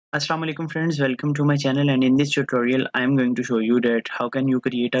Assalamu alaikum friends, welcome to my channel, and in this tutorial I am going to show you that how can you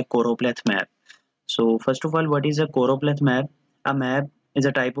create a Choropleth map. So first of all, what is a Choropleth map? A map is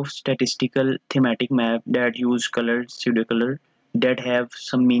a type of statistical thematic map that use color, pseudocolor that have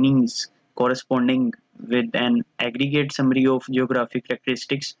some meanings corresponding with an aggregate summary of geographic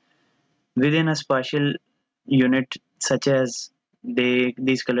characteristics within a spatial unit, such as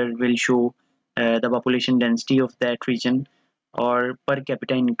these colors will show the population density of that region or per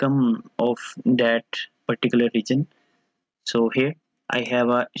capita income of that particular region. So here I have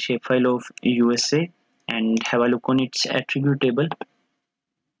a shapefile of USA and have a look on its attribute table.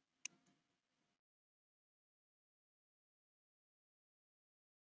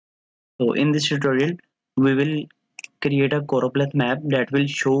 So in this tutorial we will create a choropleth map that will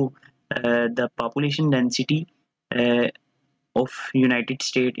show the population density uh, of United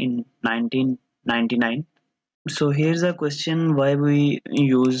States in 1999. So here's a question why we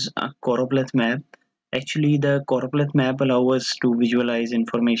use a choropleth map. Actually, the choropleth map allows us to visualize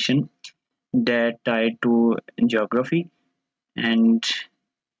information that tied to geography, and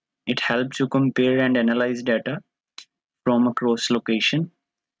it helps you compare and analyze data from across location.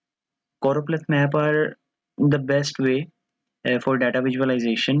 Choropleth map are the best way for data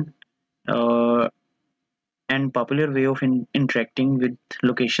visualization uh, and popular way of interacting with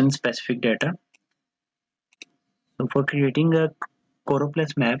location specific data. So for creating a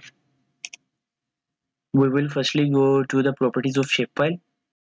choropleth map, we will firstly go to the properties of shapefile.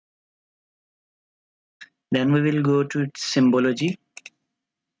 Then we will go to its symbology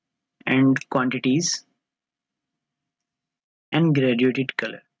and quantities and graduated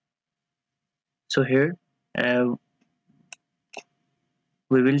color. So here uh,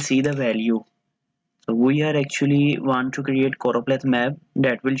 we will see the value. So we are actually want to create choropleth map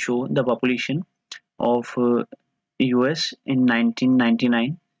that will show the population of US in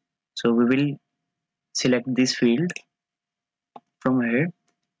 1999. So we will select this field from here.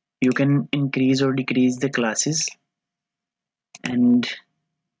 You can increase or decrease the classes and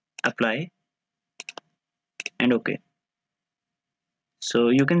apply and OK. So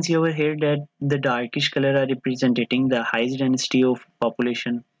you can see over here that the darkish color are representing the highest density of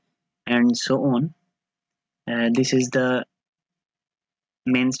population and so on. This is the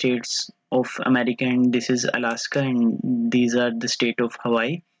main states of America, and this is Alaska, and these are the state of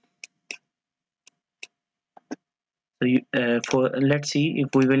Hawaii. So for let's see if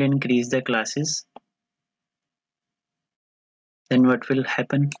we will increase the classes, then what will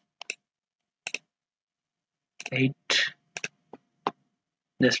happen? 8,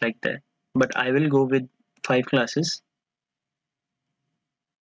 just like that. But I will go with 5 classes.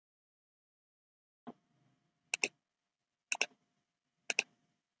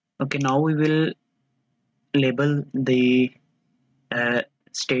 Okay, now we will label the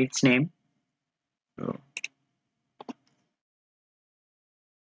state's name. So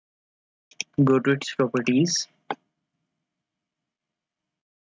go to its properties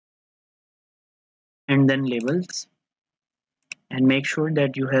and then labels, and make sure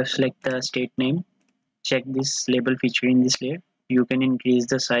that you have select the state name. Check this label feature in this layer. You can increase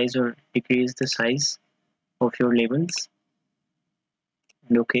the size or decrease the size of your labels,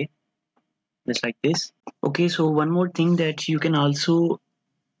 and okay, just like this. Okay, so one more thing that you can also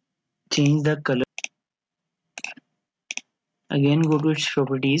change the color. Again, go to its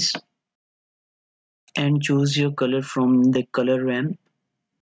properties and choose your color from the color ramp.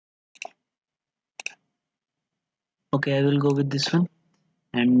 Okay, I will go with this one,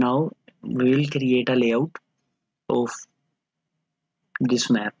 and now we will create a layout of this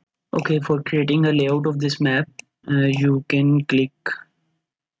map. Okay, for creating a layout of this map, you can click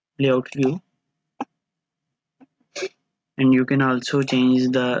layout view, and you can also change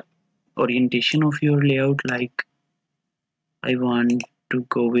the orientation of your layout. Like I want to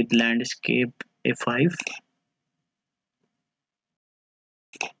go with landscape A5.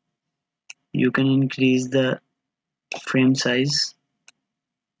 You can increase the frame size.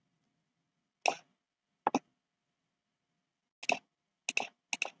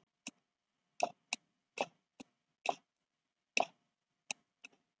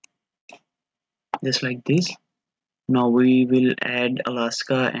 Just like this. Now we will add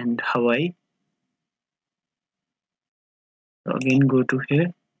Alaska and Hawaii. So again, go to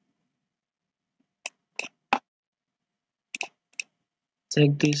here,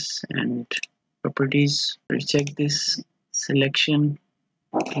 check this and properties, recheck this selection,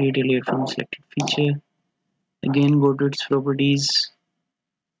 create a layer from selected feature. Again, go to its properties,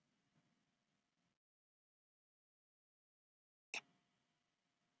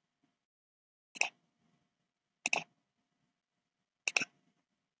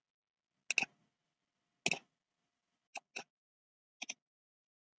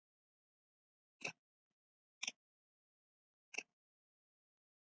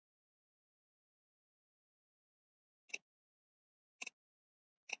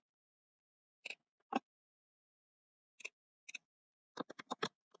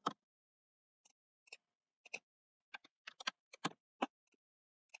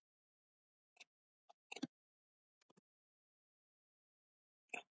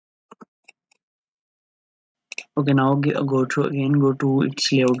 Okay, now go to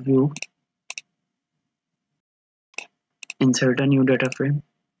its layout view, insert a new data frame.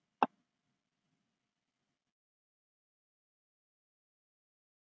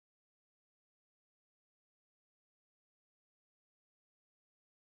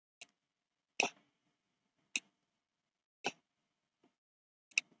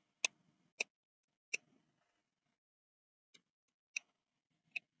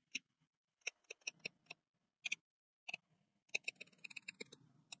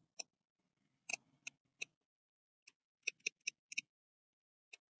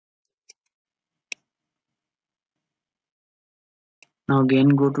 Now again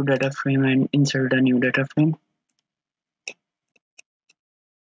go to data frame and insert a new data frame.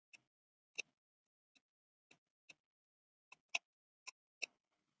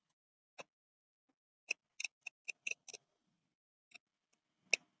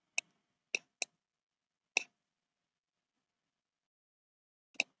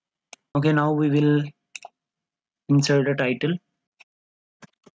 Okay, now we will insert a title.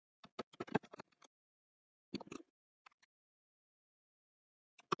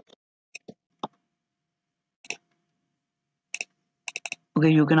 Okay,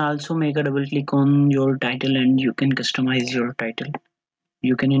 you can also make a double click on your title and you can customize your title.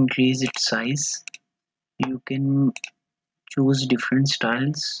 You can increase its size. You can choose different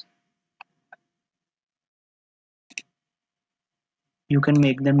styles. You can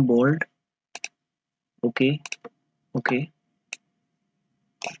make them bold. Okay, okay.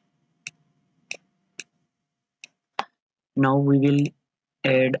 Now we will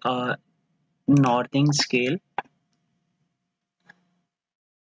add a northing scale.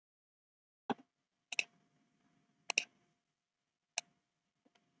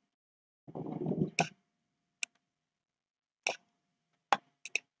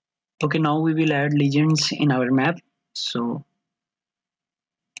 Okay, now we will add legends in our map. So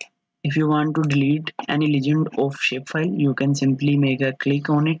if you want to delete any legend of shapefile, you can simply make a click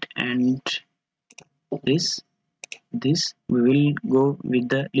on it and this we will go with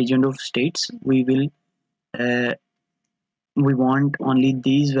the legend of states. Uh, we want only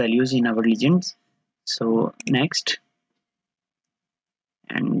these values in our legends. So next,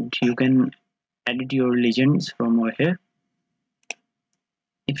 and you can edit your legends from over here.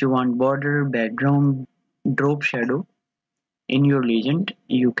 If you want border, background, drop shadow in your legend,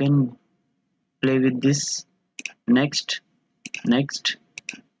 you can play with this. Next, next,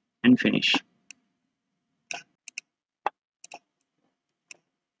 and finish.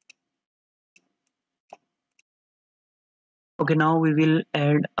 Okay, now we will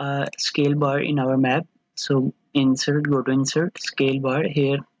add a scale bar in our map. So go to insert scale bar.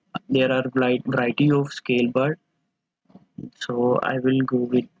 Here there are variety of scale bar. So I will go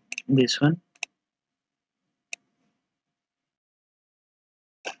with this one.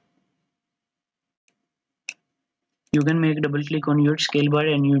 You can make double click on your scale bar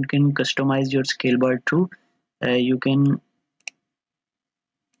and you can customize your scale bar too. You can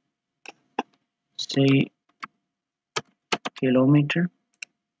say kilometer,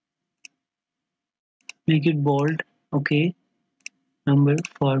 make it bold. Okay, number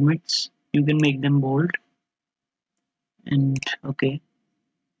formats, you can make them bold and okay.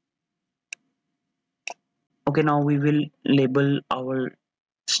 Okay, now we will label our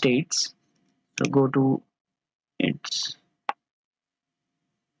states. So go to its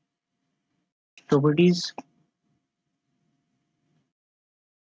properties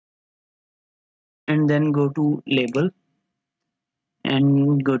and then go to label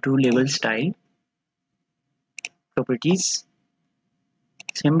and go to label style, properties,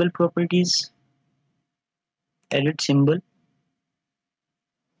 symbol properties, edit symbol,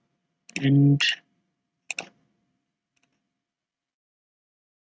 and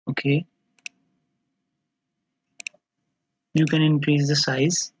okay, you can increase the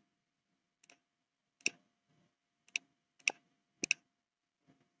size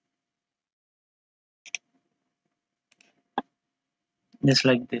just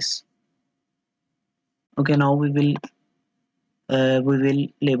like this. Okay, now we will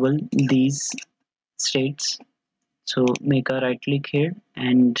label these states. So make a right click here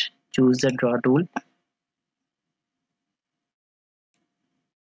and choose the draw tool.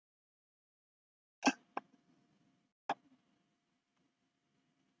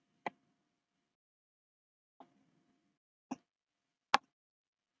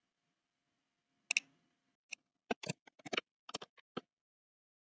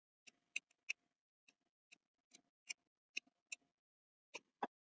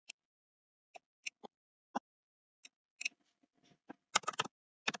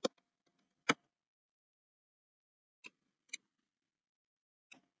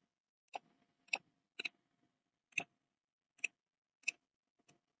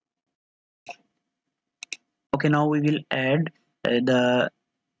 Okay, now we will add the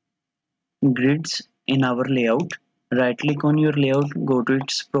grids in our layout. Right click on your layout, go to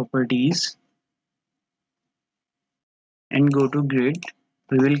its properties and go to grid.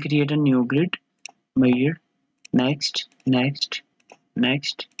 We will create a new grid. Measure, next, next,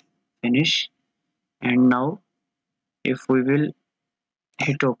 next, finish. And now if we will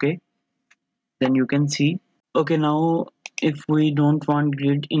hit OK, then you can see. Okay, now if we don't want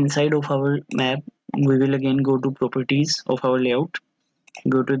grid inside of our map, we will again go to properties of our layout,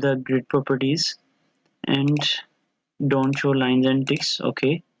 go to the grid properties and don't show lines and ticks.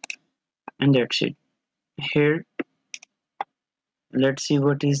 Okay, and that's it. Here, let's see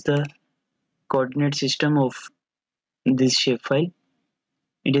what is the coordinate system of this shapefile.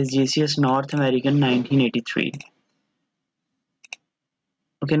 It is GCS North American 1983.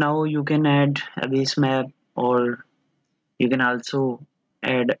 Okay, now you can add a base map, or you can also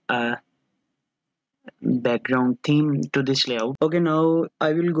add a background theme to this layout. Okay, now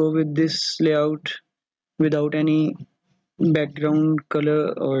I will go with this layout without any background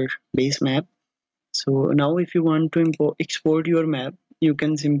color or base map. So now if you want to export your map, you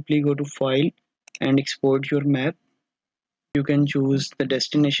can simply go to file and export your map. You can choose the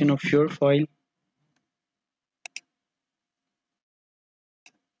destination of your file.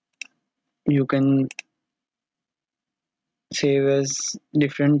 You can save as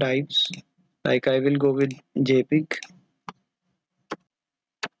different types, like I will go with JPEG.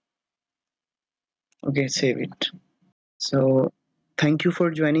 Okay, save it. So thank you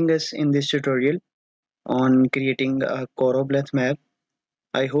for joining us in this tutorial on creating a Choropleth map.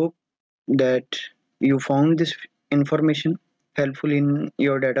 I hope that you found this information helpful in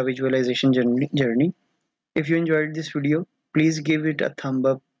your data visualization journey. If you enjoyed this video, please give it a thumb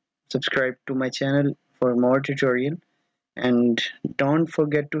up, subscribe to my channel for more tutorial, and don't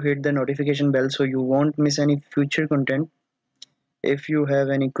forget to hit the notification bell so you won't miss any future content. If you have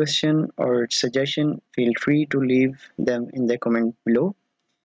any question or suggestion, feel free to leave them in the comment below.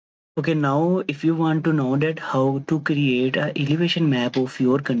 Okay, now if you want to know that how to create a elevation map of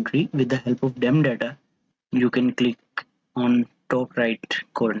your country with the help of DEM data, you can click on top right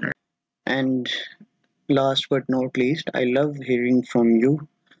corner. And last but not least, I love hearing from you.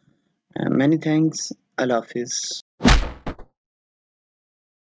 Many thanks. Allah Hafiz.